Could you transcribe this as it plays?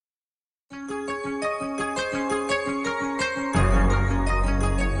We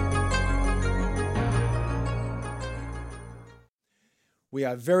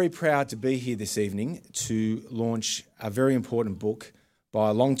are very proud to be here this evening to launch a very important book by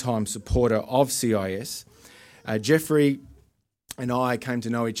a long-time supporter of CIS. Geoffrey and I came to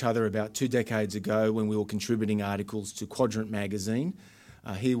know each other about 2 decades ago when we were contributing articles to Quadrant magazine.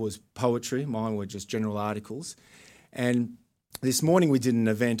 He was poetry, mine were just general articles. And this morning we did an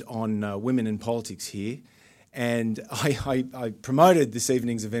event on women in politics here. And I promoted this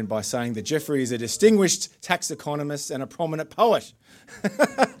evening's event by saying that Geoffrey is a distinguished tax economist and a prominent poet.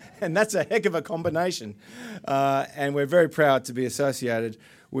 And that's a heck of a combination. And we're very proud to be associated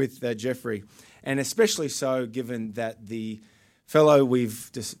with Geoffrey. And especially so given that the fellow we've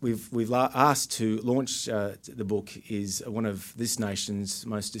asked to launch the book is one of this nation's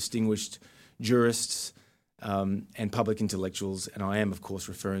most distinguished jurists and public intellectuals, and I am, of course,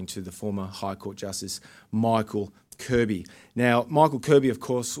 referring to the former High Court Justice Michael Kirby. Now, Michael Kirby, of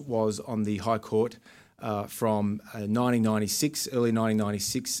course, was on the High Court from 1996, early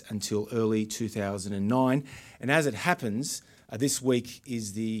 1996 until early 2009, and as it happens, this week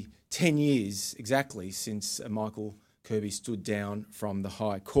is the 10 years exactly since Michael Kirby stood down from the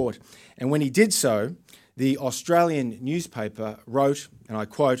High Court. And when he did so, the Australian newspaper wrote, and I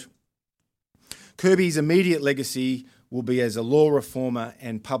quote, "Kirby's immediate legacy will be as a law reformer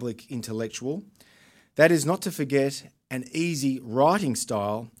and public intellectual. That is not to forget an easy writing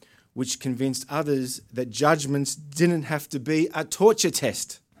style which convinced others that judgments didn't have to be a torture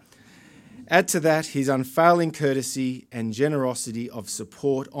test. Add to that his unfailing courtesy and generosity of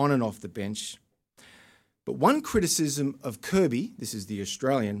support on and off the bench. But one criticism of Kirby, this is the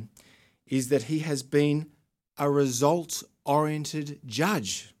Australian, is that he has been a results-oriented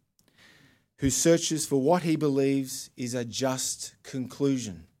judge who searches for what he believes is a just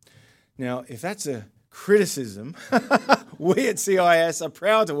conclusion." Now, if that's a criticism, we at CIS are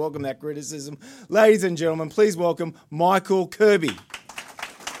proud to welcome that criticism. Ladies and gentlemen, please welcome Michael Kirby.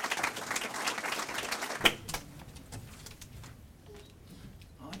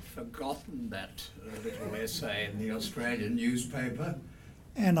 I'd forgotten that little essay in the Australian newspaper,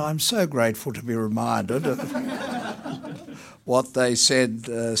 and I'm so grateful to be reminded of what they said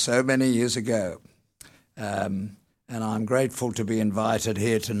so many years ago. And I'm grateful to be invited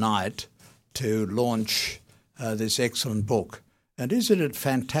here tonight to launch this excellent book. And isn't it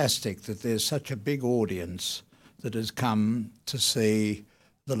fantastic that there's such a big audience that has come to see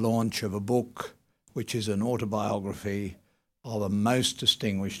the launch of a book which is an autobiography of a most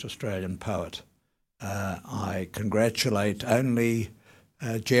distinguished Australian poet. I congratulate only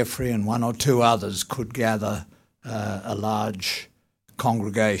Geoffrey and one or two others could gather a large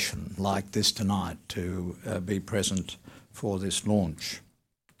congregation like this tonight to be present for this launch.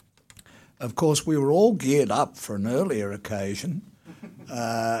 Of course, we were all geared up for an earlier occasion,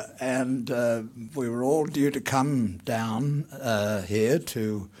 and we were all due to come down here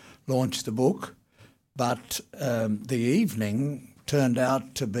to launch the book, but the evening turned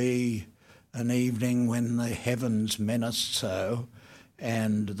out to be an evening when the heavens menaced so,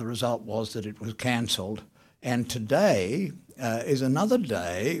 and the result was that it was cancelled. And today is another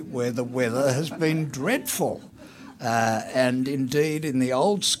day where the weather has been dreadful. And indeed, in the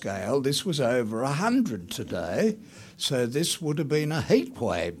old scale, this was over 100 today. So this would have been a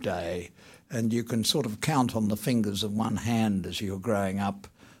heatwave day. And you can sort of count on the fingers of one hand as you're growing up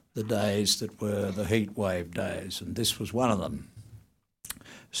the days that were the heatwave days. And this was one of them.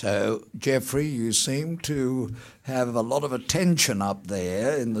 So, Geoffrey, you seem to have a lot of attention up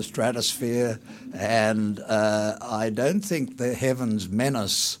there in the stratosphere, and I don't think the heavens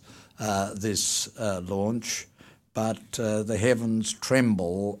menace this launch, but the heavens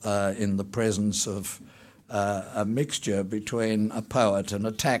tremble in the presence of a mixture between a poet and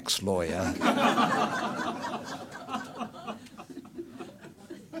a tax lawyer.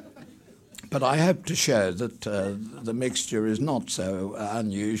 But I hope to show that the mixture is not so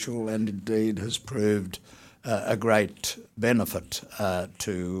unusual and indeed has proved a great benefit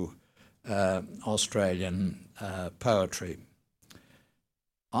to Australian poetry.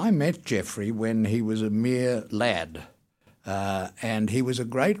 I met Geoffrey when he was a mere lad, and he was a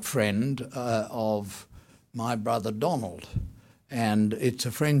great friend of my brother Donald, and it's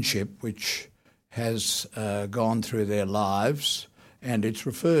a friendship which has gone through their lives, and it's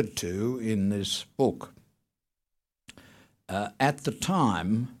referred to in this book. At the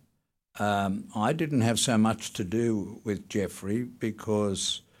time, I didn't have so much to do with Geoffrey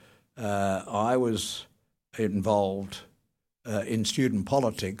because I was involved in student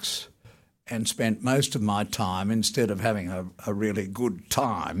politics, and spent most of my time, instead of having a really good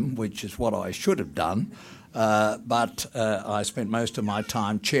time, which is what I should have done, but I spent most of my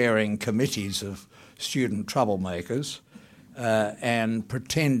time chairing committees of student troublemakers and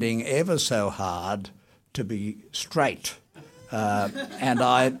pretending ever so hard to be straight. And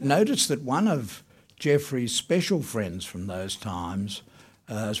I noticed that one of Geoffrey's special friends from those times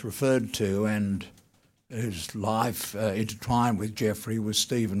is referred to, and whose life intertwined with Geoffrey, was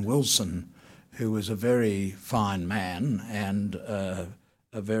Stephen Wilson, who was a very fine man and a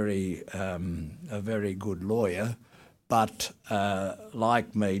very good lawyer, but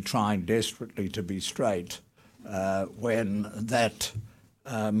like me, trying desperately to be straight when that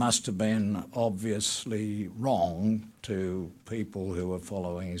must have been obviously wrong to people who were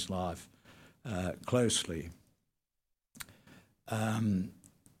following his life closely.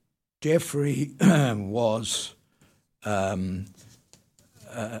 Geoffrey was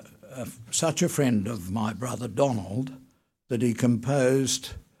such a friend of my brother Donald that he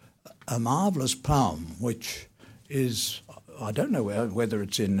composed a marvellous poem, which is, I don't know whether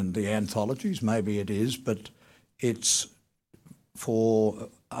it's in the anthologies, maybe it is, but it's for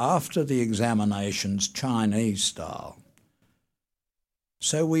after the examinations, Chinese style.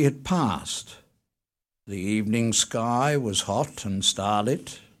 So we had passed. The evening sky was hot and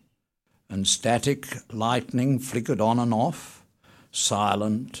starlit, and static lightning flickered on and off,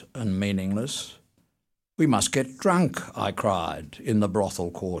 silent and meaningless. "We must get drunk," I cried, in the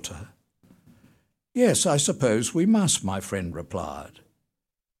brothel quarter. "Yes, I suppose we must," my friend replied.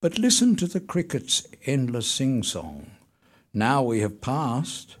 "But listen to the cricket's endless sing-song. Now we have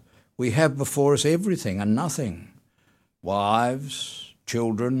passed, we have before us everything and nothing. Wives,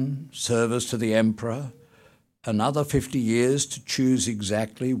 children, service to the emperor, another 50 years to choose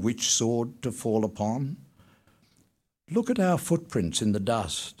exactly which sword to fall upon. Look at our footprints in the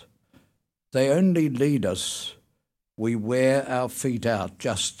dust. They only lead us. We wear our feet out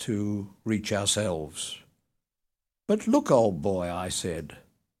just to reach ourselves." "But look, old boy," I said,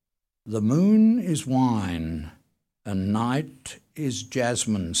 "the moon is wine and night is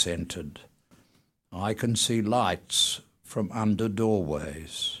jasmine-scented. I can see lights from under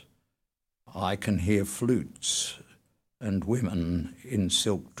doorways. I can hear flutes and women in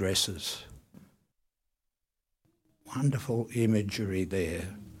silk dresses." Wonderful imagery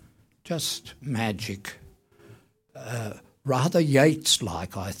there, just magic. Rather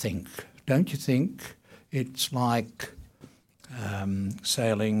Yeats-like, I think. Don't you think? It's like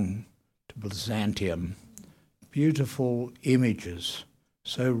sailing to Byzantium. Beautiful images,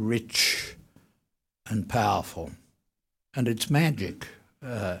 so rich and powerful. And it's magic,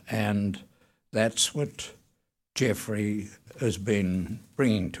 and that's what Geoffrey has been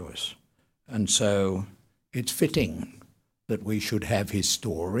bringing to us. And so it's fitting that we should have his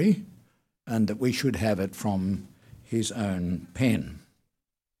story and that we should have it from his own pen.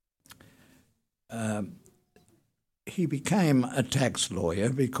 He became a tax lawyer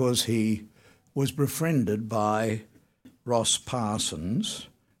because he was befriended by Ross Parsons,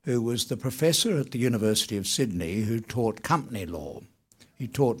 who was the professor at the University of Sydney who taught company law. He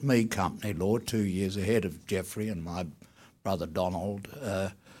taught me company law 2 years ahead of Geoffrey and my brother Donald,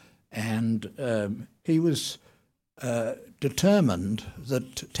 and he was determined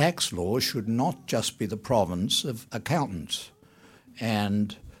that tax law should not just be the province of accountants,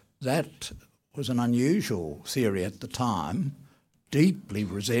 and that was an unusual theory at the time, deeply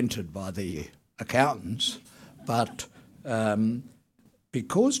resented by the accountants, but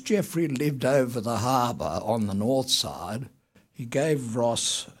because Geoffrey lived over the harbour on the north side, he gave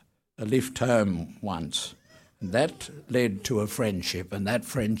Ross a lift home once. And that led to a friendship, and that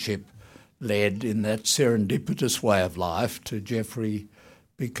friendship led, in that serendipitous way of life, to Geoffrey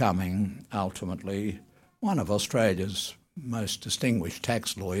becoming ultimately one of Australia's most distinguished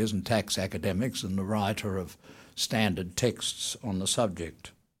tax lawyers and tax academics, and the writer of standard texts on the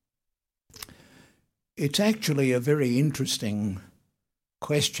subject. It's actually a very interesting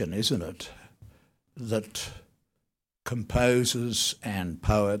question, isn't it, that composers and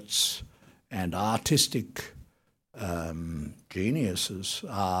poets and artistic geniuses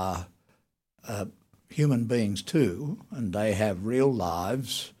are human beings too, and they have real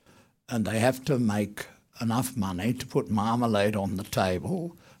lives, and they have to make enough money to put marmalade on the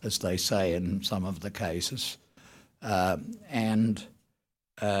table, as they say in some of the cases. And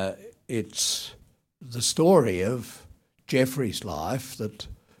it's the story of Geoffrey's life that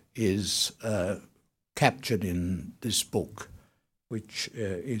is captured in this book, which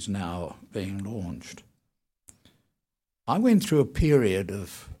is now being launched. I went through a period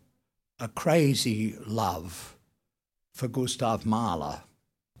of a crazy love for Gustav Mahler.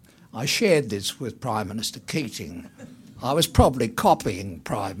 I shared this with Prime Minister Keating. I was probably copying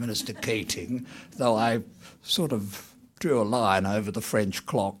Prime Minister Keating, though I sort of drew a line over the French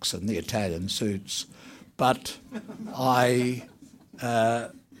clocks and the Italian suits. But I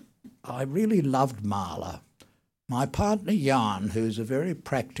really loved Mahler. My partner Jan, who's a very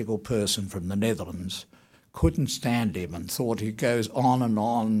practical person from the Netherlands, couldn't stand him and thought he goes on and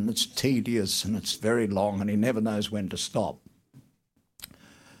on, it's tedious and it's very long and he never knows when to stop.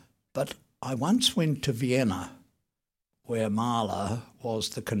 But I once went to Vienna, where Mahler was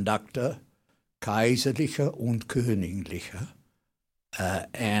the conductor, Kaiserliche und Königliche,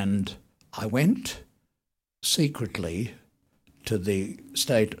 and I went secretly to the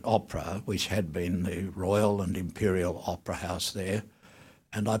State Opera, which had been the Royal and Imperial Opera House there,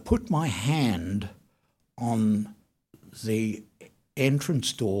 and I put my hand on the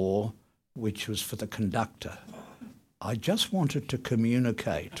entrance door, which was for the conductor. I just wanted to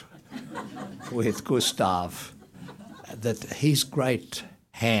communicate with Gustav that his great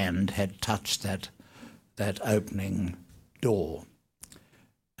hand had touched that opening door.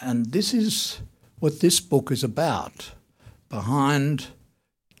 And this is what this book is about. Behind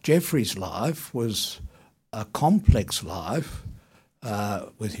Geoffrey's life was a complex life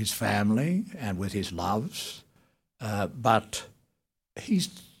with his family and with his loves, but he's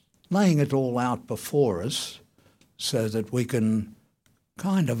laying it all out before us so that we can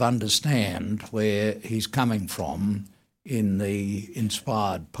kind of understand where he's coming from in the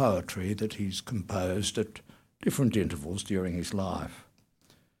inspired poetry that he's composed at different intervals during his life.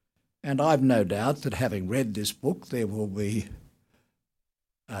 And I've no doubt that having read this book, there will be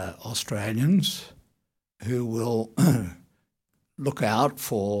Australians who will look out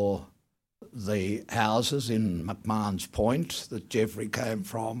for the houses in McMahon's Point that Geoffrey came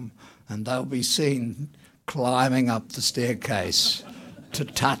from, and they'll be seen climbing up the staircase to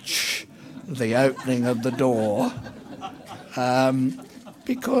touch the opening of the door,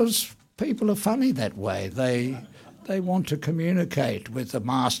 because people are funny that way. They want to communicate with the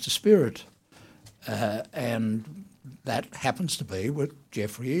master spirit, and that happens to be what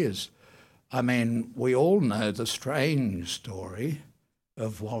Geoffrey is. I mean, we all know the strange story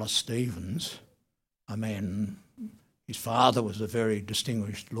of Wallace Stevens. I mean, his father was a very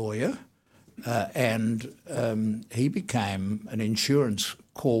distinguished lawyer, and he became an insurance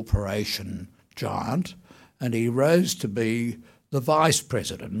corporation giant, and he rose to be the vice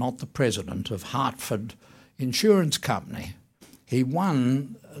president, not the president, of Hartford Insurance Company. He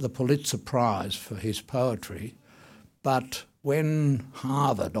won the Pulitzer Prize for his poetry, but when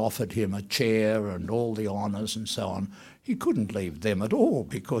Harvard offered him a chair and all the honours and so on, he couldn't leave them at all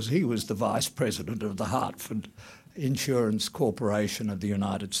because he was the vice president of the Hartford Insurance Corporation of the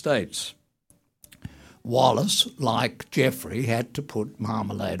United States. Wallace, like Geoffrey, had to put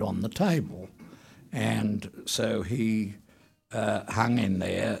marmalade on the table, and so he hung in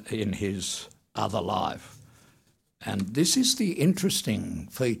there in his other life. And this is the interesting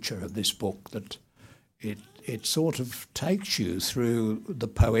feature of this book, that it sort of takes you through the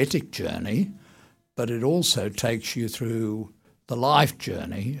poetic journey, but it also takes you through the life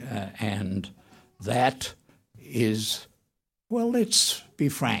journey, and that is, well, let's be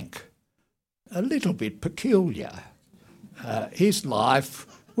frank, a little bit peculiar. His life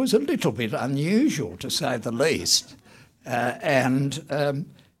was a little bit unusual, to say the least, and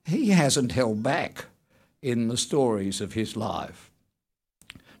he hasn't held back in the stories of his life.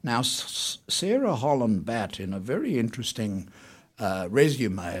 Now, Sarah Holland Batt, in a very interesting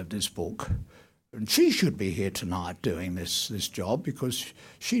resume of this book, and she should be here tonight doing this job because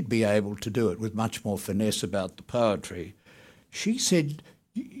she'd be able to do it with much more finesse about the poetry. She said,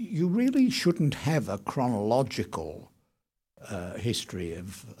 you really shouldn't have a chronological history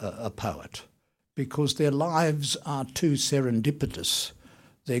of a poet because their lives are too serendipitous.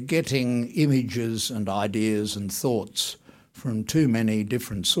 They're getting images and ideas and thoughts from too many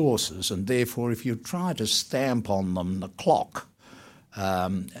different sources, and therefore if you try to stamp on them the clock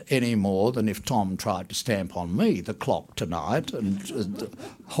any more than if Tom tried to stamp on me the clock tonight and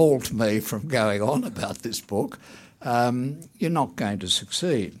halt me from going on about this book, you're not going to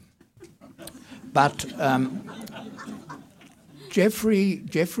succeed. But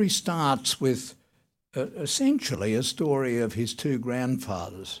Geoffrey starts with essentially a story of his two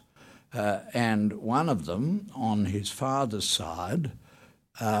grandfathers, and one of them, on his father's side,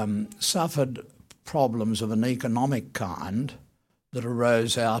 suffered problems of an economic kind that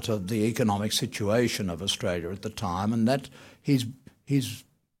arose out of the economic situation of Australia at the time, and that his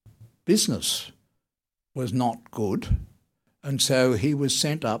business was not good, and so he was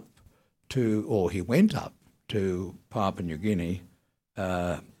sent up to, or he went up to Papua New Guinea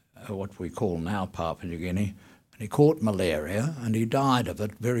what we call now Papua New Guinea, and he caught malaria and he died of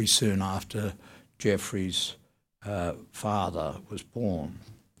it very soon after Geoffrey's father was born.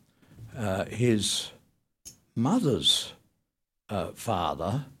 His mother's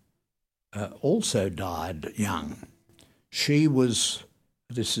father also died young.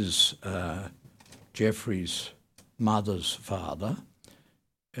 This is Geoffrey's mother's father.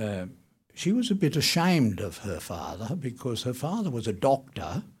 She was a bit ashamed of her father because her father was a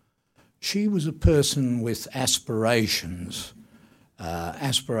doctor. She was a person with aspirations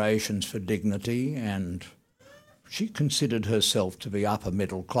for dignity, and she considered herself to be upper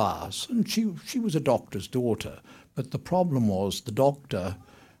middle class, and she was a doctor's daughter. But the problem was the doctor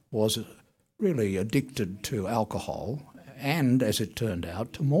was really addicted to alcohol and, as it turned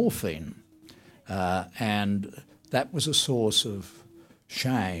out, to morphine. And that was a source of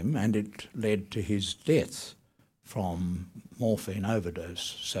shame, and it led to his death from morphine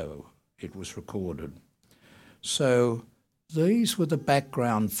overdose, so it was recorded. So these were the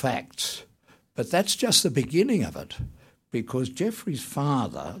background facts, but that's just the beginning of it, because Geoffrey's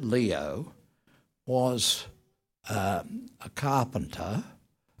father, Leo, was a carpenter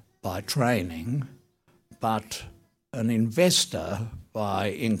by training, but an investor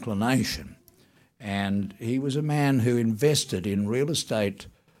by inclination. And he was a man who invested in real estate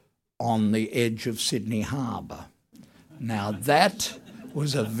on the edge of Sydney Harbour. Now that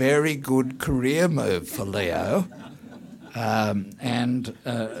was a very good career move for Leo, and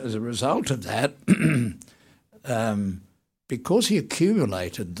as a result of that, because he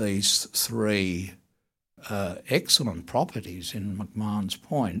accumulated these three excellent properties in McMahon's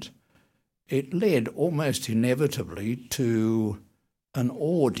Point, it led almost inevitably to an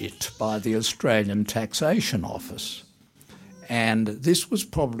audit by the Australian Taxation Office. And this was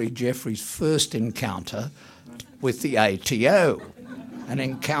probably Geoffrey's first encounter with the ATO, an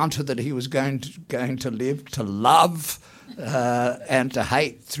encounter that he was going to live to love and to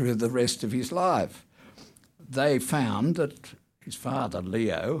hate through the rest of his life. They found that his father,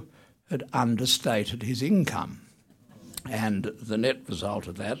 Leo, had understated his income. And the net result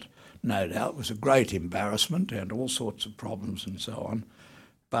of that, no doubt, was a great embarrassment and all sorts of problems and so on.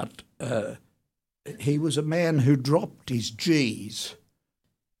 But he was a man who dropped his G's.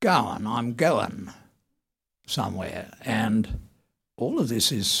 I'm going somewhere. And all of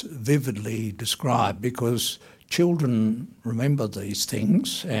this is vividly described because children remember these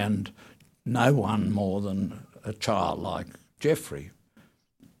things, and no one more than a child like Geoffrey.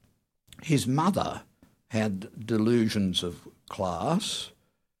 His mother had delusions of class,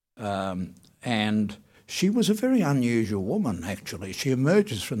 and she was a very unusual woman, actually. She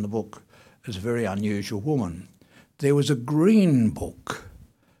emerges from the book as a very unusual woman. There was a green book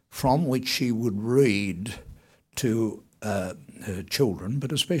from which she would read to her children,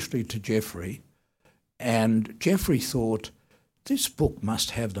 but especially to Geoffrey. And Geoffrey thought, this book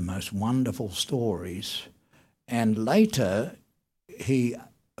must have the most wonderful stories. And later he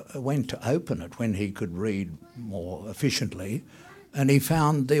went to open it when he could read more efficiently, and he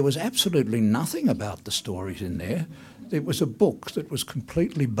found there was absolutely nothing about the stories in there. It was a book that was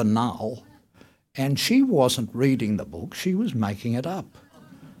completely banal, and she wasn't reading the book, she was making it up.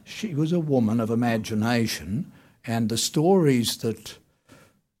 She was a woman of imagination, and the stories that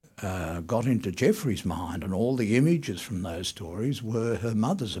got into Geoffrey's mind and all the images from those stories were her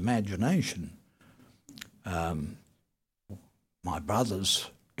mother's imagination. My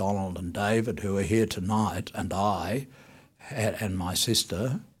brothers, Donald and David, who are here tonight, and I, and my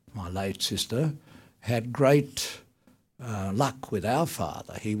sister, my late sister, had great luck with our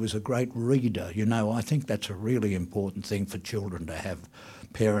father. He was a great reader. You know, I think that's a really important thing for children, to have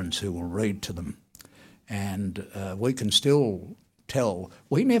parents who will read to them. And we can still tell,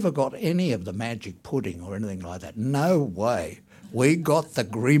 we never got any of the magic pudding or anything like that. No way. We got the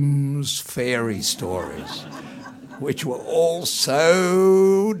Grimm's fairy stories, which were all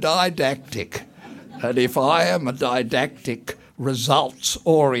so didactic. And if I am a didactic,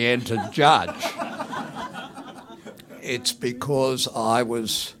 results-oriented judge, it's because I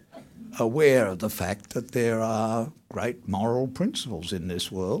was aware of the fact that there are great moral principles in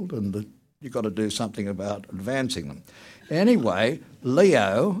this world and that you've got to do something about advancing them. Anyway,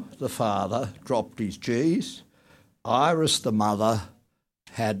 Leo, the father, dropped his G's. Iris, the mother,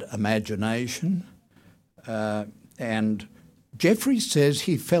 had imagination. And Geoffrey says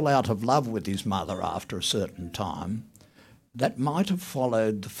he fell out of love with his mother after a certain time. That might have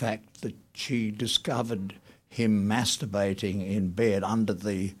followed the fact that she discovered him masturbating in bed under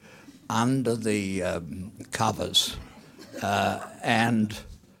the covers, and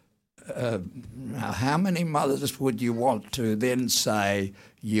Now, how many mothers would you want to then say,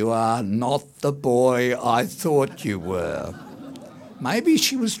 "You are not the boy I thought you were"? Maybe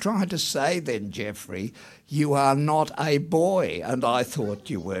she was trying to say then, Geoffrey, "You are not a boy and I thought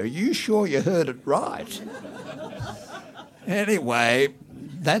you were." Are you sure you heard it right? Anyway,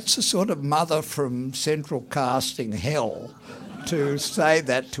 that's a sort of mother from central casting hell to say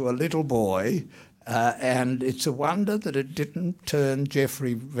that to a little boy. And it's a wonder that it didn't turn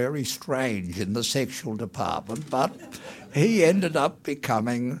Geoffrey very strange in the sexual department, but he ended up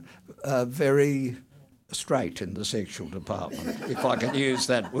becoming very straight in the sexual department, if I can use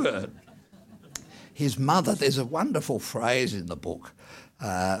that word. His mother, there's a wonderful phrase in the book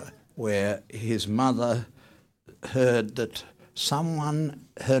where his mother heard that someone,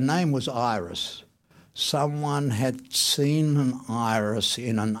 her name was Iris, someone had seen an iris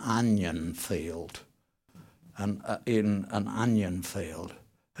in an onion field, and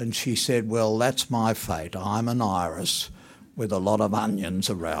she said, "Well, that's my fate. I'm an iris with a lot of onions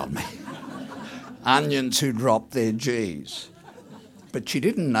around me." Onions who drop their G's. But she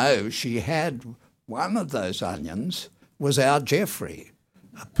didn't know she had one of those onions was our Geoffrey,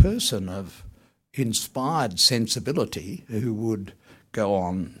 a person of inspired sensibility who would go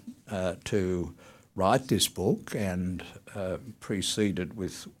on to write this book and preceded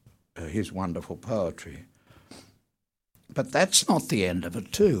with his wonderful poetry. But that's not the end of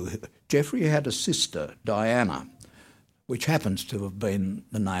it too. Geoffrey had a sister, Diana, which happens to have been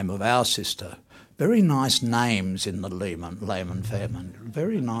the name of our sister. Very nice names in the Lehmann family.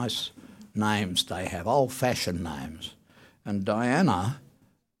 Very nice names they have, old-fashioned names. And Diana,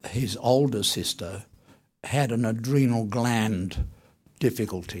 his older sister, had an adrenal gland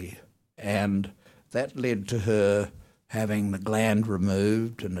difficulty, and that led to her having the gland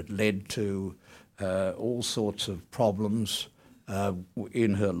removed, and it led to all sorts of problems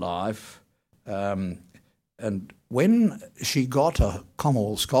in her life. And when she got a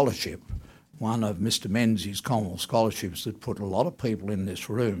Commonwealth Scholarship, one of Mr. Menzies' Commonwealth Scholarships that put a lot of people in this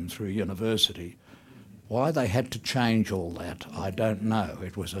room through university, why they had to change all that, I don't know.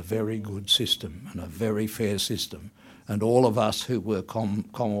 It was a very good system and a very fair system. And all of us who were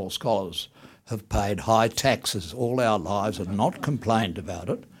Commonwealth Scholars have paid high taxes all our lives and not complained about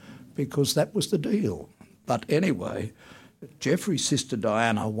it because that was the deal. But anyway, Geoffrey's sister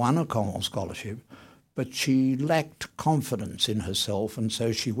Diana won a Commonwealth Scholarship, but she lacked confidence in herself, and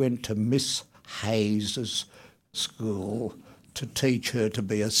so she went to Miss Hayes's school to teach her to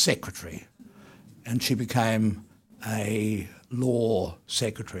be a secretary. And she became a law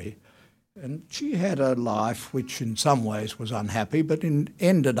secretary. And she had a life which in some ways was unhappy, but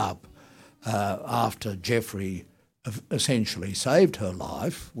ended up, after Geoffrey essentially saved her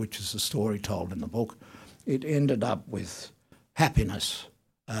life, which is the story told in the book, it ended up with happiness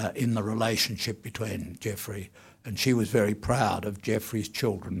in the relationship between Geoffrey, and she was very proud of Geoffrey's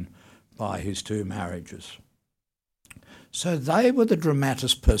children by his two marriages. So they were the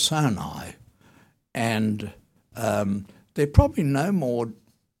dramatis personae, and they're probably no more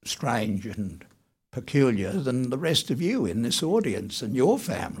strange and peculiar than the rest of you in this audience and your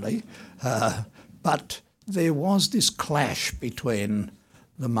family, but there was this clash between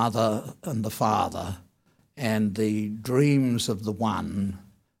the mother and the father and the dreams of the one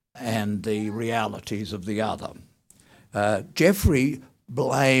and the realities of the other. Geoffrey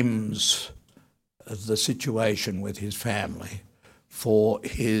blames the situation with his family for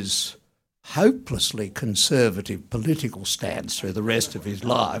his hopelessly conservative political stance through the rest of his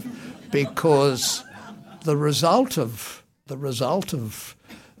life, because the result of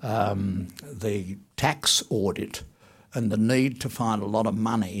the tax audit and the need to find a lot of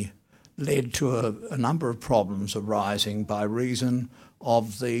money led to a number of problems arising by reason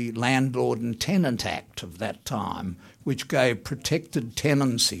of the Landlord and Tenant Act of that time, which gave protected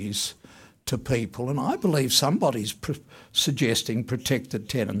tenancies to people. And I believe somebody's suggesting protected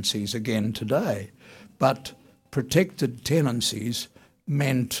tenancies again today. But protected tenancies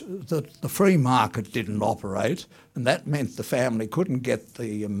meant that the free market didn't operate, and that meant the family couldn't get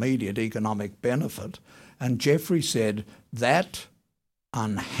the immediate economic benefit. And Geoffrey said that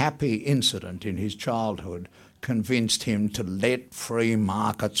unhappy incident in his childhood convinced him to let free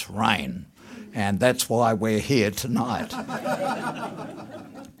markets reign. And that's why we're here tonight.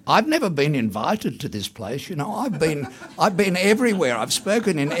 I've never been invited to this place. You know, I've been everywhere. I've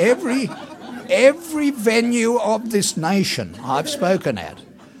spoken in every venue of this nation I've spoken at.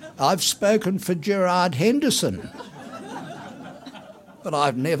 I've spoken for Gerard Henderson. But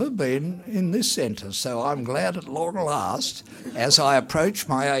I've never been in this centre, so I'm glad at long last, as I approach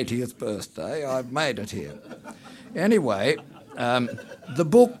my 80th birthday, I've made it here. Anyway, the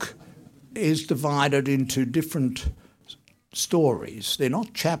book is divided into different stories. They're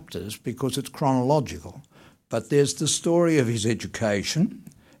not chapters because it's chronological, but there's the story of his education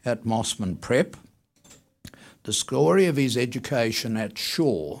at Mossman Prep, the story of his education at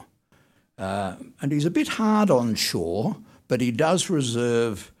Shaw, and he's a bit hard on Shaw, but he does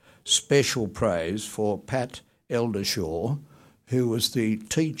reserve special praise for Pat Eldershaw, who was the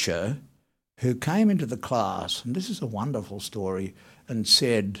teacher who came into the class, and this is a wonderful story, and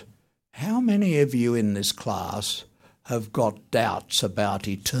said, "How many of you in this class have got doubts about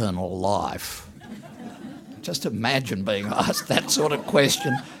eternal life?" Just imagine being asked that sort of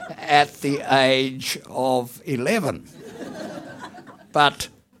question at the age of 11. But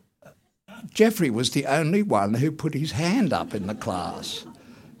Geoffrey was the only one who put his hand up in the class.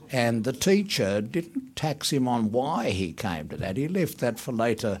 And the teacher didn't tax him on why he came to that. He left that for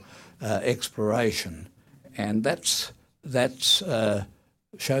later exploration. And that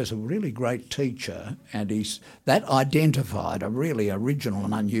shows a really great teacher, and that identified a really original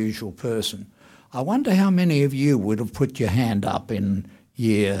and unusual person. I wonder how many of you would have put your hand up in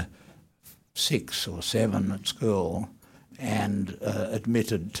year 6 or 7 at school and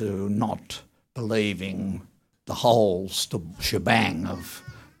admitted to not believing the whole shebang of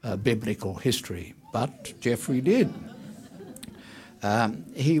biblical history, but Geoffrey did.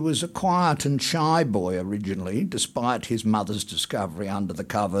 He was a quiet and shy boy originally, despite his mother's discovery under the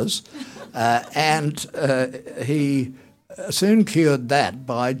covers, and he soon cured that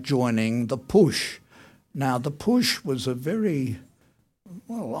by joining the Push. Now, the Push was a very,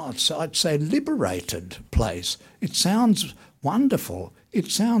 well, I'd say liberated place. It sounds wonderful. It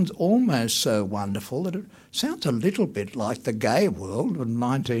sounds almost so wonderful that it sounds a little bit like the gay world in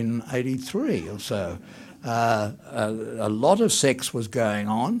 1983 or so. A lot of sex was going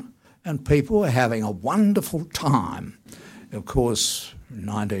on and people were having a wonderful time. Of course, in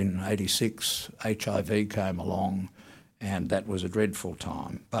 1986, HIV came along and that was a dreadful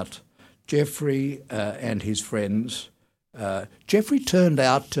time. But Geoffrey and his friends, Geoffrey turned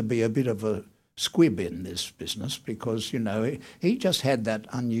out to be a bit of a squib in this business because, you know, he just had that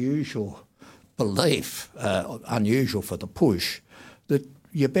unusual belief, unusual for the Push, that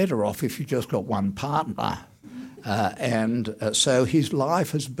you're better off if you just got one partner. So his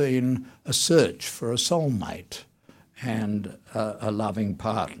life has been a search for a soulmate and a loving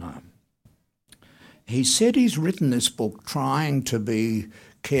partner. He said he's written this book trying to be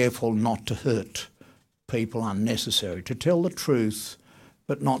careful not to hurt people unnecessarily, to tell the truth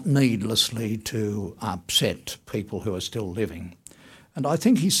but not needlessly to upset people who are still living. And I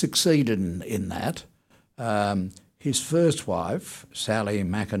think he succeeded in that. His first wife, Sally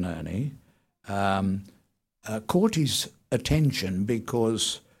McInerney, caught his attention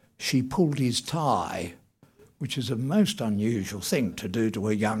because she pulled his tie, which is a most unusual thing to do to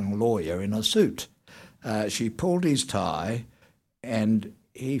a young lawyer in a suit. She pulled his tie and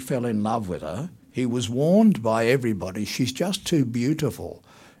he fell in love with her. He was warned by everybody, she's just too beautiful.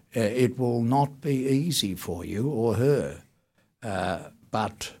 It will not be easy for you or her.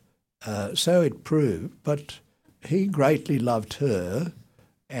 So it proved, but he greatly loved her,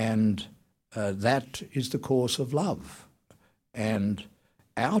 and that is the course of love. And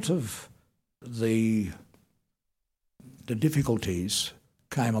out of the difficulties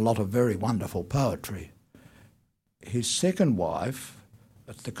came a lot of very wonderful poetry. His second wife,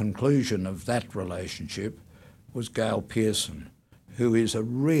 at the conclusion of that relationship, was Gail Pearson, who is a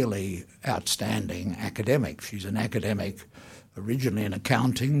really outstanding academic. She's an academic originally in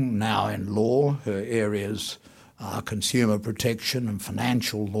accounting, now in law. Her areas are consumer protection and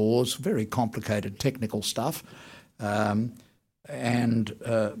financial laws, very complicated technical stuff. One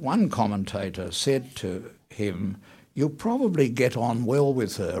commentator said to him, "You'll probably get on well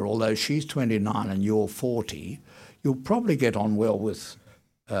with her, although she's 29 and you're 40. You'll probably get on well with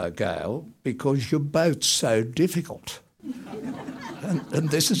Gail because you're both so difficult." and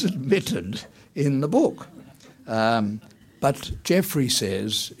this is admitted in the book. But Geoffrey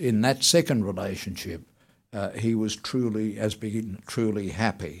says in that second relationship, he was truly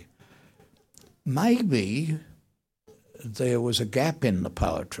happy. Maybe there was a gap in the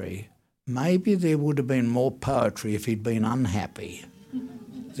poetry. Maybe there would have been more poetry if he'd been unhappy.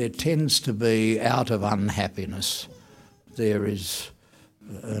 There tends to be, out of unhappiness, there is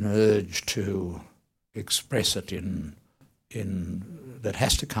an urge to express it in that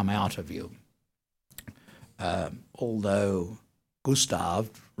has to come out of you. Although Gustav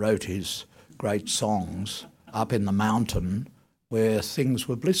wrote his great songs up in the mountain where things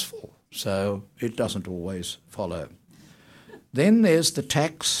were blissful, so it doesn't always follow. Then there's the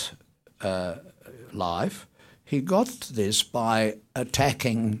tax life. He got this by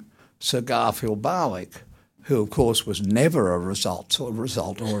attacking Sir Garfield Barwick, who, of course, was never a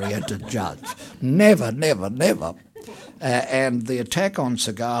result-oriented judge. Never. And the attack on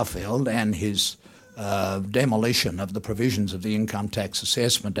Sir Garfield and his demolition of the provisions of the Income Tax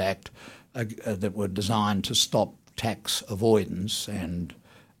Assessment Act that were designed to stop tax avoidance and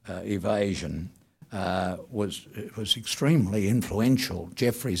evasion was extremely influential.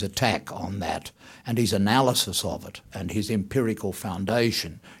 Geoffrey's attack on that and his analysis of it and his empirical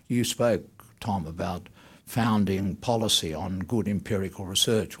foundation. You spoke, Tom, about founding policy on good empirical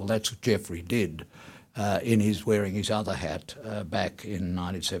research. Well, that's what Geoffrey did in his wearing his other hat back in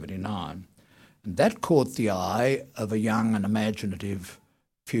 1979. And that caught the eye of a young and imaginative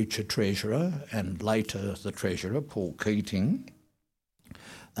future Treasurer and later the Treasurer, Paul Keating.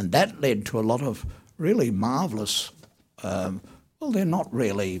 And that led to a lot of really marvellous, they're not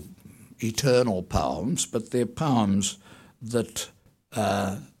really eternal poems, but they're poems that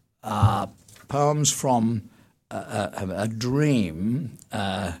are poems from a dream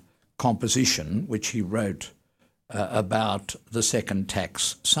composition which he wrote about the Second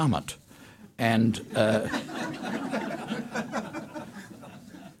Tax Summit. And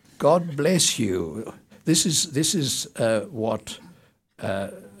God bless you. This is what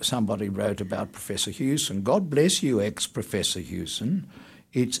somebody wrote about Professor Hewson. God bless you, ex-Professor Hewson.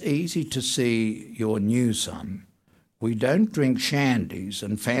 It's easy to see your new son. We don't drink shandies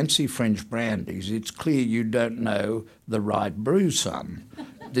and fancy French brandies. It's clear you don't know the right brew, son.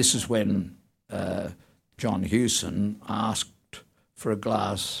 This is when John Hewson asked for a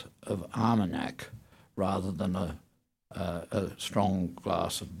glass of Armagnac rather than a strong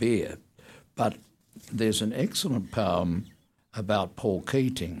glass of beer. But there's an excellent poem about Paul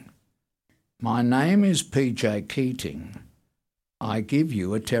Keating. My name is P.J. Keating. I give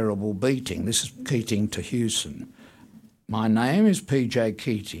you a terrible beating. This is Keating to Hewson. My name is P.J.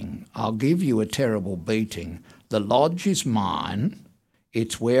 Keating. I'll give you a terrible beating. The lodge is mine.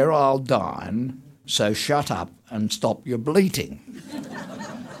 It's where I'll dine. So shut up and stop your bleating.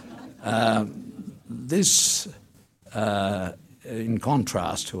 This, in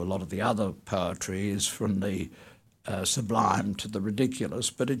contrast to a lot of the other poetry, is from the sublime to the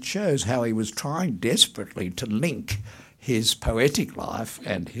ridiculous, but it shows how he was trying desperately to link his poetic life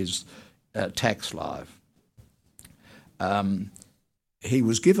and his tax life. He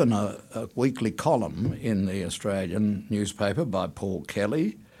was given a weekly column in the Australian newspaper by Paul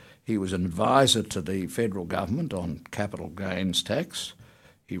Kelly. He was an advisor to the federal government on capital gains tax.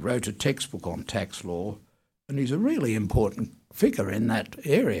 He wrote a textbook on tax law, and he's a really important figure in that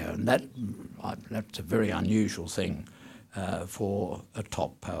area, and that's a very unusual thing for a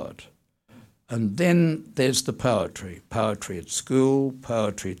top poet. And then there's the poetry at school,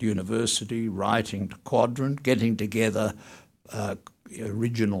 poetry at university, writing to Quadrant, getting together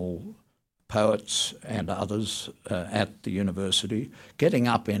original poets and others at the university, getting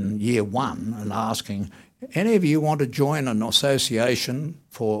up in year one and asking, any of you want to join an association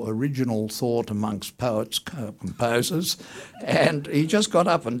for original thought amongst poets, composers? And he just got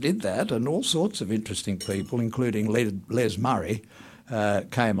up and did that, and all sorts of interesting people, including Les Murray,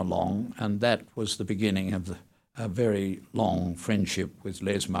 came along, and that was the beginning of a very long friendship with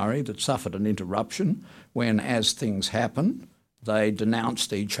Les Murray that suffered an interruption when, as things happen, they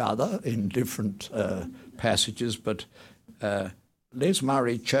denounced each other in different passages, but Les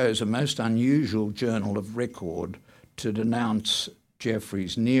Murray chose a most unusual journal of record to denounce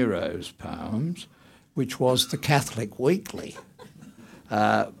Geoffrey's Nero's poems, which was the Catholic Weekly.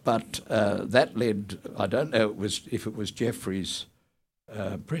 But that led, I don't know if it was Geoffrey's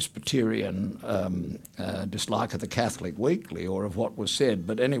Presbyterian dislike of the Catholic Weekly or of what was said,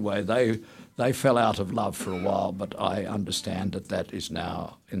 but anyway, they fell out of love for a while, but I understand that is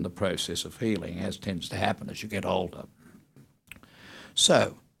now in the process of healing, as tends to happen as you get older.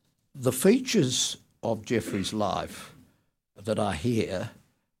 So, the features of Geoffrey's life that are here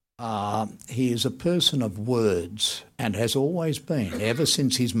are he is a person of words and has always been, ever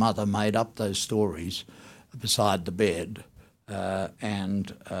since his mother made up those stories beside the bed.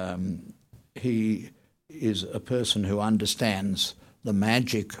 He is a person who understands the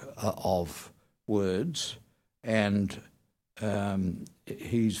magic of words, and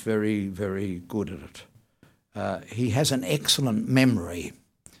he's very, very good at it. He has an excellent memory.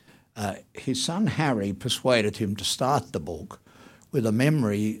 His son Harry persuaded him to start the book with a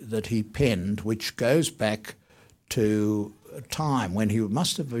memory that he penned, which goes back to a time when he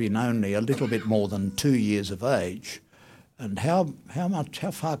must have been only a little bit more than 2 years of age. And how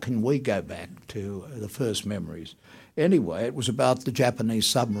far can we go back to the first memories? Anyway, it was about the Japanese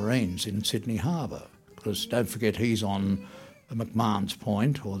submarines in Sydney Harbour, because don't forget he's on McMahon's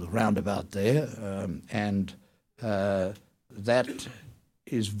Point, or the roundabout there, and that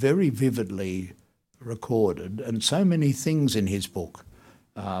is very vividly recorded, and so many things in his book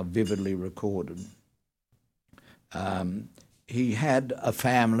are vividly recorded. He had a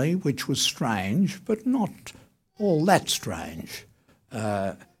family which was strange, but not all that strange.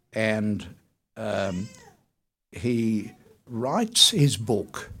 And he writes his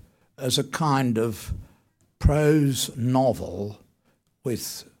book as a kind of prose novel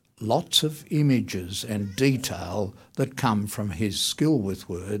with lots of images and detail that come from his skill with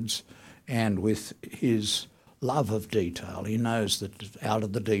words and with his love of detail. He knows that out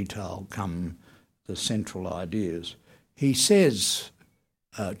of the detail come the central ideas. He says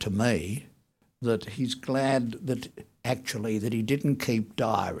to me that he's glad that he didn't keep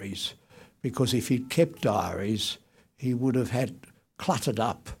diaries, because if he'd kept diaries, he would have had cluttered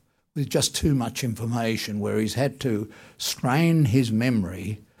up with just too much information, where he's had to strain his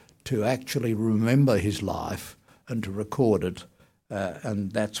memory to actually remember his life and to record it,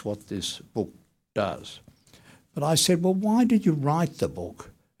 and that's what this book does. But I said, well, why did you write the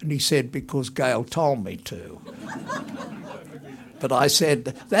book? And he said, because Gail told me to. But I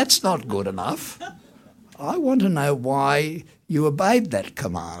said, that's not good enough. I want to know why you obeyed that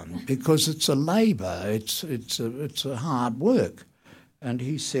command, because it's a labour, it's a hard work. And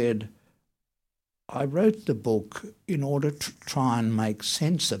he said, I wrote the book in order to try and make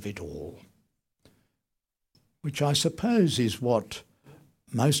sense of it all, which I suppose is what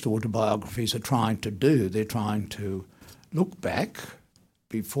most autobiographies are trying to do. They're trying to look back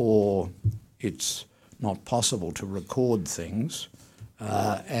before it's not possible to record things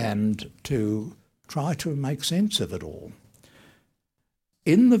and to try to make sense of it all.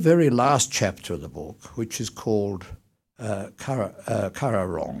 In the very last chapter of the book, which is called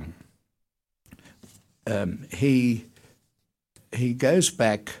Kararong, he goes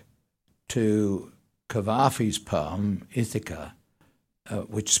back to Cavafy's poem, Ithaca,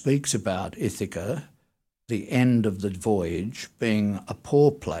 which speaks about Ithaca, the end of the voyage, being a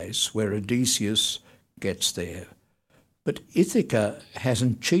poor place where Odysseus gets there. But Ithaca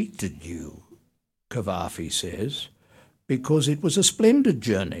hasn't cheated you, Cavafy says, because it was a splendid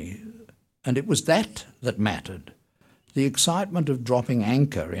journey, and it was that mattered. The excitement of dropping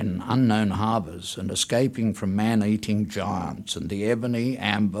anchor in unknown harbours and escaping from man-eating giants, and the ebony,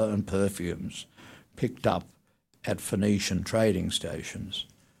 amber and perfumes picked up at Phoenician trading stations.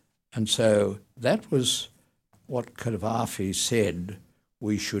 And so that was what Cavafy said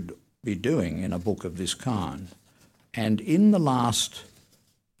we should be doing in a book of this kind. And in the last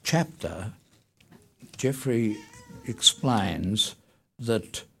chapter, Geoffrey explains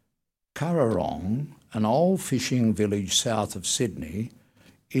that Kararong, an old fishing village south of Sydney,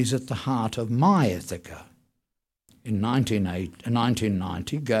 is at the heart of my Ithaca. In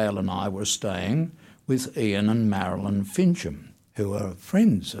 1990, Gail and I were staying with Ian and Marilyn Fincham, who were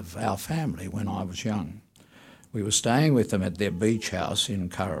friends of our family when I was young. We were staying with them at their beach house in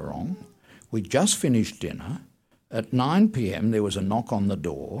Kararong. We'd just finished dinner. At 9 p.m. there was a knock on the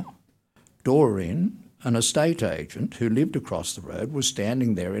door. Door in, an estate agent who lived across the road was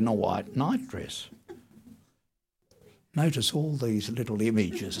standing there in a white nightdress. Notice all these little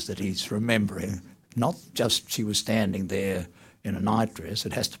images that he's remembering. Not just she was standing there in a nightdress,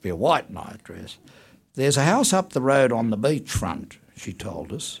 it has to be a white nightdress. There's a house up the road on the beachfront, she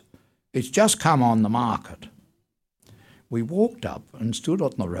told us. It's just come on the market. We walked up and stood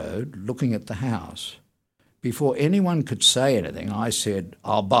on the road looking at the house. Before anyone could say anything, I said,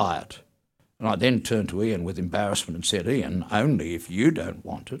 I'll buy it. And I then turned to Ian with embarrassment and said, Ian, only if you don't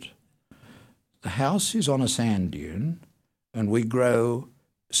want it. The house is on a sand dune, and we grow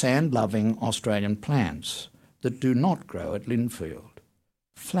sand-loving Australian plants that do not grow at Linfield.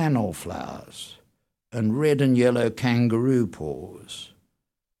 Flannel flowers and red and yellow kangaroo paws.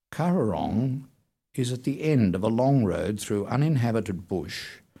 Kararong is at the end of a long road through uninhabited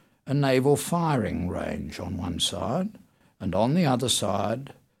bush, a naval firing range on one side, and on the other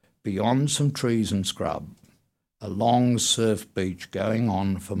side, beyond some trees and scrub, a long surf beach going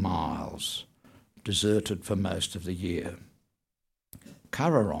on for miles, deserted for most of the year.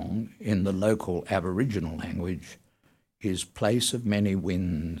 Kararong, in the local Aboriginal language, is place of many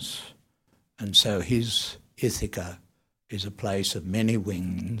winds, and so his Ithaca is a place of many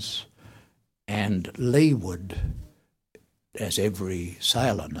winds, and Leeward, as every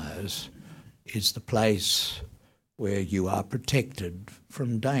sailor knows, is the place where you are protected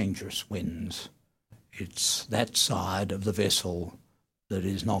from dangerous winds. It's that side of the vessel that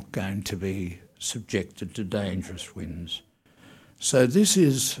is not going to be subjected to dangerous winds. So this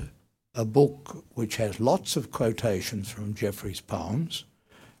is a book which has lots of quotations from Geoffrey's poems,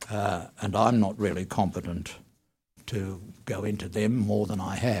 and I'm not really competent to go into them more than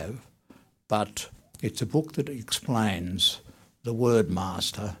I have, but it's a book that explains the word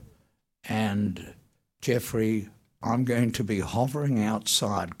master. And Geoffrey, I'm going to be hovering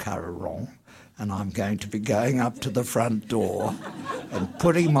outside Currarong, and I'm going to be going up to the front door and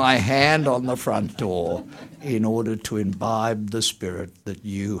putting my hand on the front door in order to imbibe the spirit that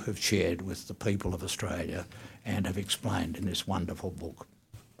you have shared with the people of Australia and have explained in this wonderful book.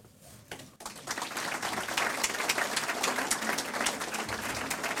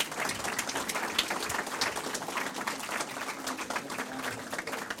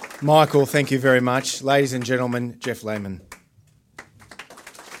 Michael, thank you very much. Ladies and gentlemen, Geoff Lehmann.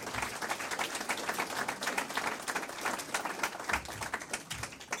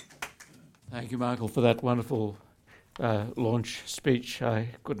 Thank you, Michael, for that wonderful launch speech. I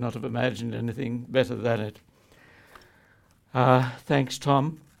could not have imagined anything better than it. Thanks,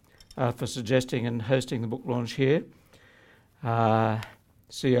 Tom, for suggesting and hosting the book launch here.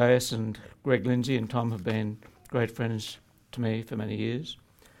 CIS and Greg Lindsay and Tom have been great friends to me for many years.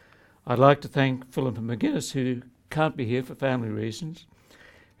 I'd like to thank Philip and McGuinness, who can't be here for family reasons,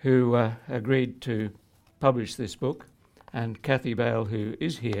 who agreed to publish this book, and Kathy Bale, who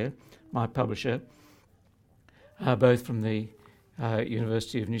is here, my publisher, both from the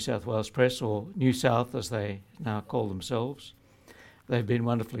University of New South Wales Press, or New South as they now call themselves. They've been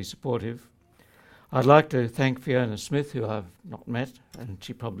wonderfully supportive. I'd like to thank Fiona Smith, who I've not met, and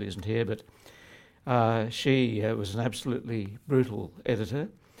she probably isn't here, but she was an absolutely brutal editor,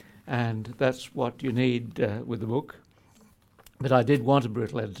 and that's what you need with the book. But I did want a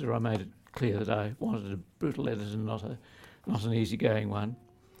brutal editor. I made it clear that I wanted a brutal editor, not an easygoing one.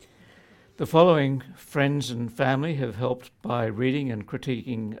 The following friends and family have helped by reading and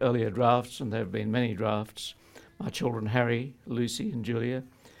critiquing earlier drafts, and there have been many drafts. My children Harry, Lucy and Julia,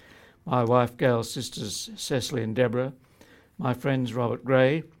 my wife Gail's sisters Cecily and Deborah, my friends Robert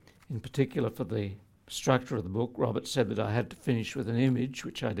Gray, in particular for the structure of the book. Robert said that I had to finish with an image,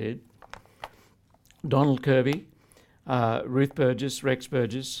 which I did. Donald Kirby, Ruth Burgess, Rex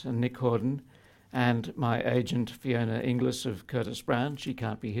Burgess and Nick Horden, and my agent Fiona Inglis of Curtis Brown. She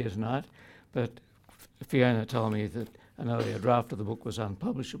can't be here tonight, but Fiona told me that an earlier draft of the book was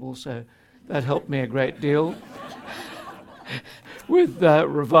unpublishable, so that helped me a great deal with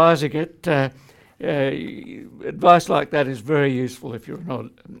revising it. Advice like that is very useful if you're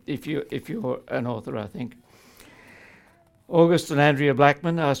an author, I think. August and Andrea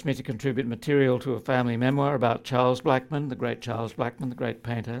Blackman asked me to contribute material to a family memoir about Charles Blackman, the great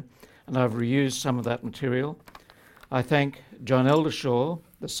painter, and I've reused some of that material. I thank John Eldershaw,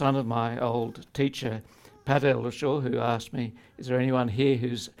 the son of my old teacher, Pat Eldershaw, who asked me, is there anyone here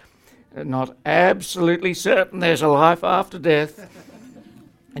who's not absolutely certain there's a life after death?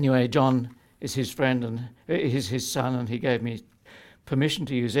 Anyway, John is his friend and is his son, and he gave me permission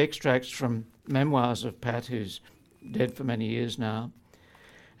to use extracts from memoirs of Pat, who's dead for many years now,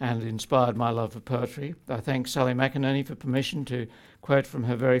 and inspired my love for poetry. I thank Sally McInerney for permission to quote from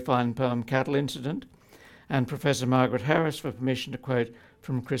her very fine poem Cattle Incident, and Professor Margaret Harris for permission to quote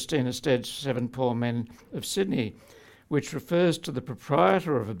from Christina Stead's Seven Poor Men of Sydney, which refers to the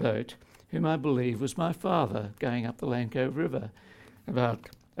proprietor of a boat, whom I believe was my father, going up the Lane Cove River about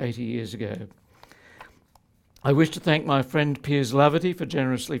 80 years ago. I wish to thank my friend Piers Loverty for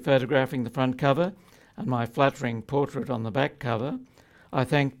generously photographing the front cover and my flattering portrait on the back cover. I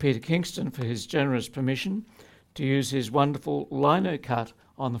thank Peter Kingston for his generous permission to use his wonderful lino cut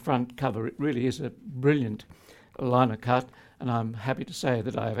on the front cover. It really is a brilliant lino cut, and I'm happy to say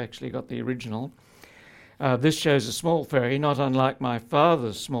that I have actually got the original. This shows a small ferry, not unlike my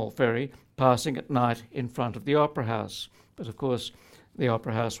father's small ferry, passing at night in front of the Opera House. But of course, the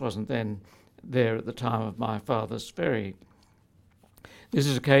Opera House wasn't then there at the time of my father's ferry. This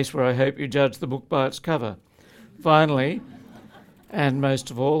is a case where I hope you judge the book by its cover. Finally, and most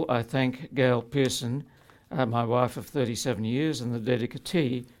of all, I thank Gail Pearson, my wife of 37 years and the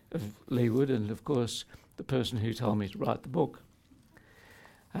dedicatee of Leeward, and of course the person who told me to write the book.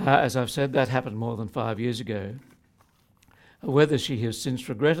 As I've said, that happened more than 5 years ago. Whether she has since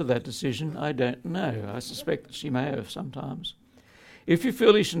regretted that decision, I don't know. I suspect that she may have sometimes. If you're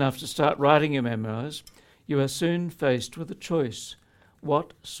foolish enough to start writing your memoirs, you are soon faced with a choice.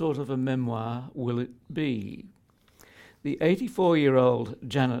 What sort of a memoir will it be? The 84-year-old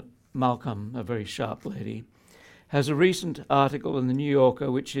Janet Malcolm, a very sharp lady, has a recent article in the New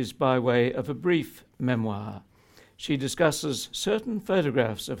Yorker which is by way of a brief memoir. She discusses certain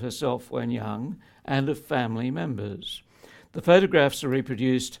photographs of herself when young and of family members. The photographs are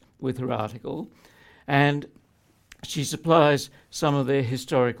reproduced with her article, and she supplies some of their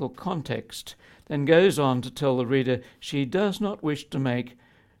historical context, then goes on to tell the reader she does not wish to make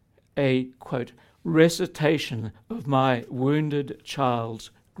a, quote, recitation of my wounded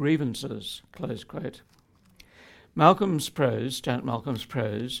child's grievances, close quote. Janet Malcolm's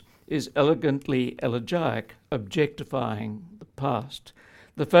prose, is elegantly elegiac, objectifying the past.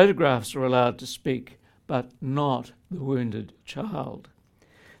 The photographs are allowed to speak, but not the wounded child.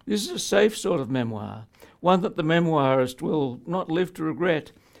 This is a safe sort of memoir, one that the memoirist will not live to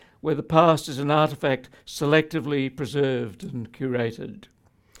regret, where the past is an artefact selectively preserved and curated.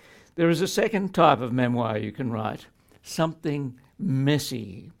 There is a second type of memoir you can write, something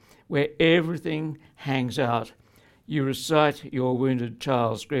messy, where everything hangs out. You recite your wounded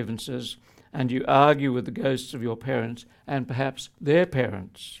child's grievances, and you argue with the ghosts of your parents and perhaps their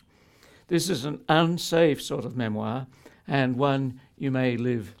parents. This is an unsafe sort of memoir, and one you may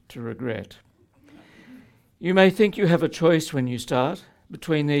live to regret. You may think you have a choice when you start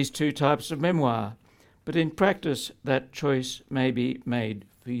between these two types of memoir, but in practice that choice may be made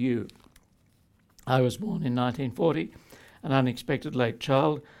for you. I was born in 1940, an unexpected late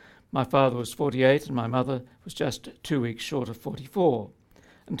child. My father was 48 and my mother was just 2 weeks short of 44.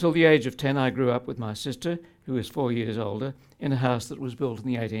 Until the age of 10, I grew up with my sister, who was 4 years older, in a house that was built in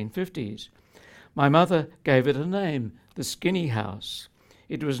the 1850s. My mother gave it a name, the Skinny House.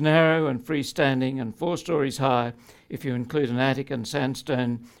 It was narrow and freestanding and 4 stories high, if you include an attic and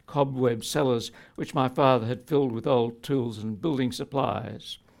sandstone cobweb cellars, which my father had filled with old tools and building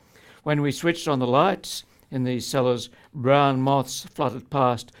supplies. When we switched on the lights in these cellars, brown moths fluttered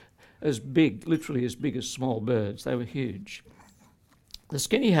past, as big, literally as big as small birds. They were huge. The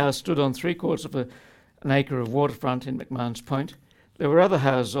Skinny House stood on 3/4 of an acre of waterfront in McMahon's Point. There were other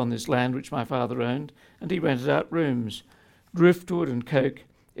houses on this land which my father owned, and he rented out rooms. Driftwood and coke,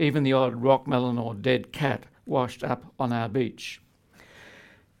 even the odd rock melon or dead cat washed up on our beach.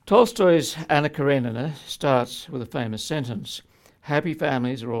 Tolstoy's Anna Karenina starts with a famous sentence: happy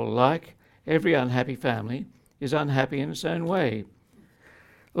families are all alike. Every unhappy family is unhappy in its own way.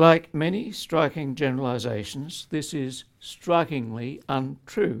 Like many striking generalizations, this is strikingly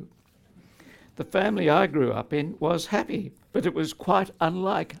untrue. The family I grew up in was happy, but it was quite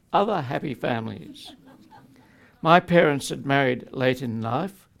unlike other happy families. My parents had married late in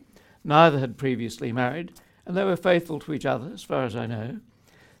life. Neither had previously married, and they were faithful to each other, as far as I know.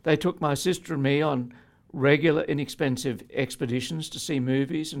 They took my sister and me on regular, inexpensive expeditions to see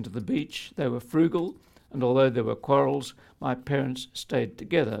movies and to the beach. They were frugal, and although there were quarrels, my parents stayed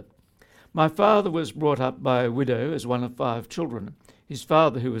together. My father was brought up by a widow as one of 5 children. His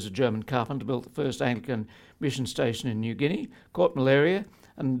father, who was a German carpenter, built the first Anglican mission station in New Guinea, caught malaria,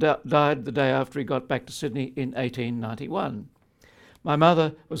 and died the day after he got back to Sydney in 1891. My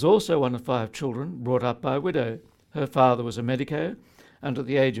mother was also one of 5 children, brought up by a widow. Her father was a medico, and at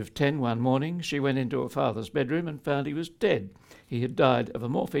the age of 10 one morning she went into her father's bedroom and found he was dead. He had died of a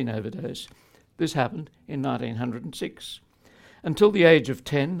morphine overdose. This happened in 1906. Until the age of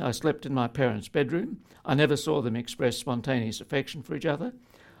 10, I slept in my parents' bedroom. I never saw them express spontaneous affection for each other.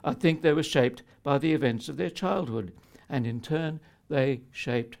 I think they were shaped by the events of their childhood, and in turn they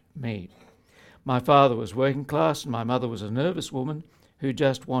shaped me. My father was working class and my mother was a nervous woman who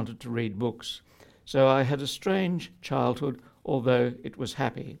just wanted to read books. So I had a strange childhood, although it was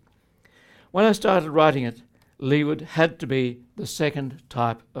happy. When I started writing it, Leeward had to be the second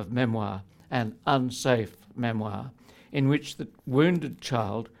type of memoir, an unsafe memoir, in which the wounded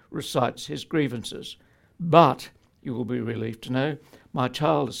child recites his grievances. But, you will be relieved to know, my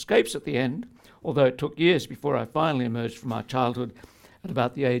child escapes at the end, although it took years before I finally emerged from my childhood at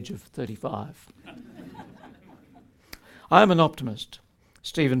about the age of 35. I am an optimist.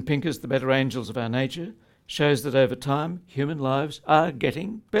 Steven Pinker's The Better Angels of Our Nature shows that over time human lives are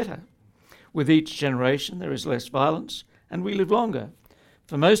getting better. With each generation there is less violence and we live longer.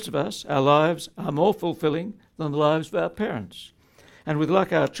 For most of us, our lives are more fulfilling than the lives of our parents. And with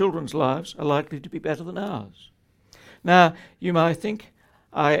luck, our children's lives are likely to be better than ours. Now, you might think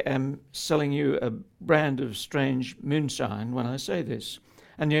I am selling you a brand of strange moonshine when I say this,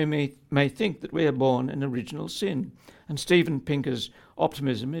 and you may think that we are born in original sin, and Steven Pinker's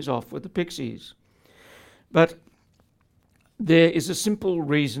optimism is off with the pixies. But there is a simple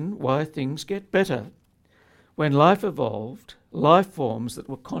reason why things get better. When life evolved, life forms that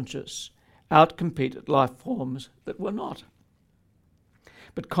were conscious outcompeted life forms that were not.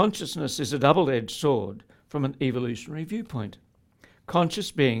 But consciousness is a double-edged sword from an evolutionary viewpoint.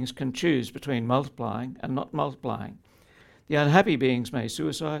 Conscious beings can choose between multiplying and not multiplying. The unhappy beings may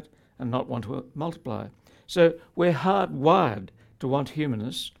suicide and not want to multiply. So we're hardwired to want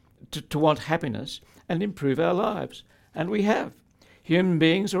humanness to want happiness and improve our lives. And we have. Human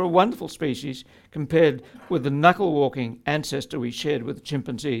beings are a wonderful species compared with the knuckle-walking ancestor we shared with the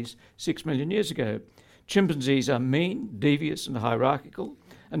chimpanzees 6 million years ago. Chimpanzees are mean, devious and hierarchical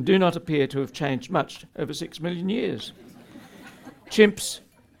and do not appear to have changed much over 6 million years. Chimps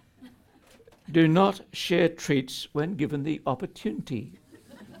do not share treats when given the opportunity.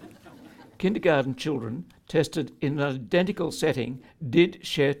 Kindergarten children tested in an identical setting did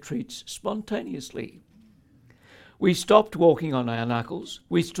share treats spontaneously. We stopped walking on our knuckles,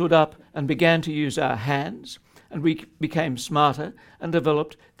 we stood up and began to use our hands, and we became smarter and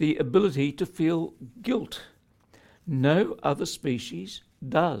developed the ability to feel guilt. No other species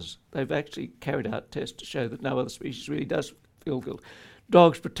does. They've actually carried out tests to show that no other species really does feel guilt.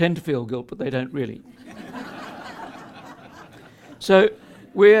 Dogs pretend to feel guilt, but they don't really. So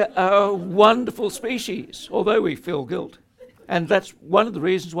we're a wonderful species, although we feel guilt. And that's one of the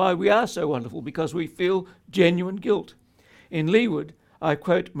reasons why we are so wonderful, because we feel genuine guilt. In Leeward, I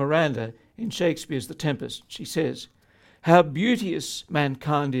quote Miranda in Shakespeare's The Tempest. She says, "How beauteous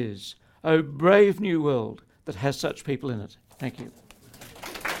mankind is, O brave new world that has such people in it." Thank you.